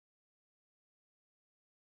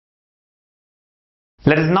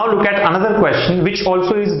Let us now look at another question which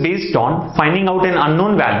also is based on finding out an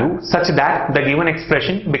unknown value such that the given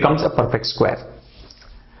expression becomes a perfect square.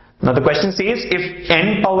 Now the question says, if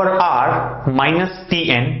n power r minus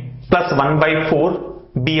tn plus 1 by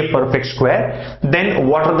 4 be a perfect square, then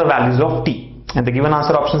what are the values of t? And the given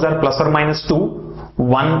answer options are plus or minus 2,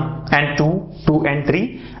 1 and 2, 2 and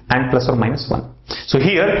 3, and plus or minus 1. So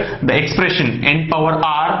here the expression n power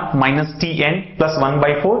r minus tn plus 1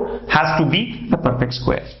 by 4 has to be a perfect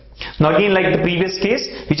square. Now again, like the previous case,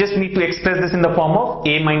 we just need to express this in the form of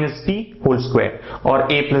a minus b whole square or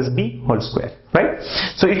a plus b whole square, right?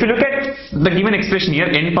 So if you look at the given expression here,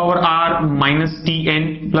 n power r minus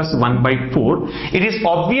tn plus 1 by 4, it is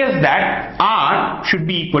obvious that r should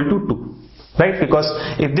be equal to 2. Right, because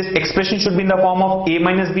if this expression should be in the form of a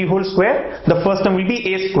minus b whole square, the first term will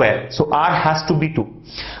be a square, so r has to be 2.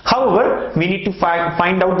 However, we need to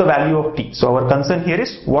find out the value of t. So our concern here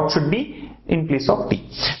is what should be in place of t.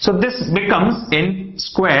 So this becomes n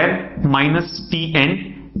square minus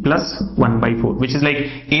tn plus 1 by 4, which is like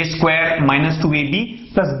a square minus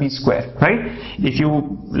 2ab plus b square, right? If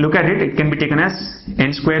you look at it, it can be taken as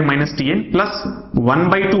n square minus tn plus 1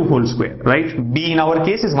 by 2 whole square, right? b in our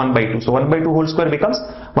case is 1 by 2, so 1 by 2 whole square becomes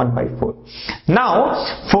 1 by 4. Now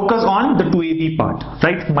focus on the 2ab part,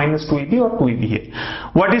 right? Minus 2ab or 2ab here.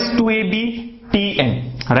 What is 2ab?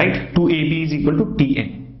 tn, right? 2ab is equal to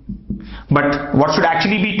tn. But what should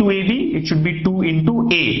actually be 2ab? It should be 2 into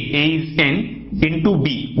a is n, into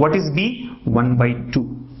b. What is b? 1 by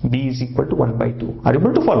 2. b is equal to 1 by 2. Are you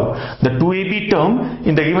able to follow? The 2ab term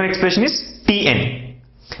in the given expression is tn,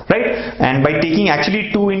 right? And by taking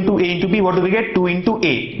actually 2 into a into b, what do we get? 2 into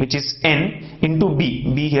a, which is n, into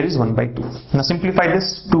b. b here is 1 by 2. Now simplify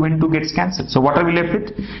this, 2 and 2 gets cancelled. So what are we left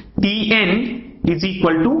with? tn is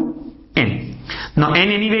equal to n. Now n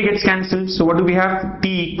anyway gets cancelled, so what do we have?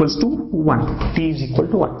 t equals to 1. t is equal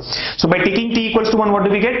to 1. So by taking t equals to 1, what do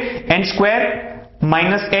we get? n square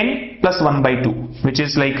minus n plus 1 by 2, which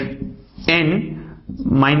is like n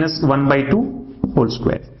minus 1 by 2 whole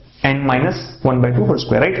square. n minus 1 by 2 whole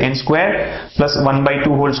square, right? n square plus 1 by 2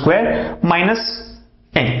 whole square minus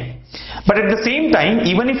n. But at the same time,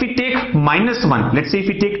 even if we take minus 1, let's say if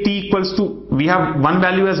we take t equals to, we have one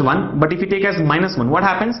value as 1, but if we take as minus 1, what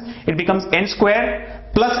happens? It becomes n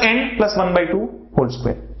square plus n plus 1 by 2 whole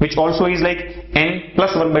square, which also is like n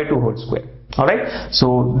plus 1 by 2 whole square. Alright,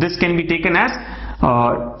 so this can be taken as,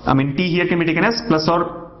 t here can be taken as plus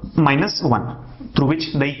or minus 1, through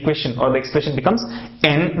which the equation or the expression becomes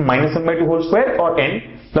n minus 1 by 2 whole square or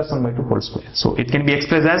n plus 1 by 2 whole square. So it can be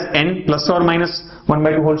expressed as n plus or minus 1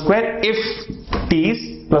 by 2 whole square if t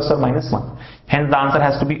is plus or minus 1. Hence the answer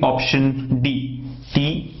has to be option D,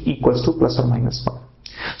 t equals to plus or minus 1.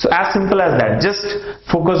 So as simple as that, just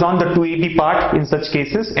focus on the 2ab part in such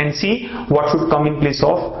cases and see what should come in place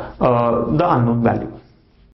of the unknown value.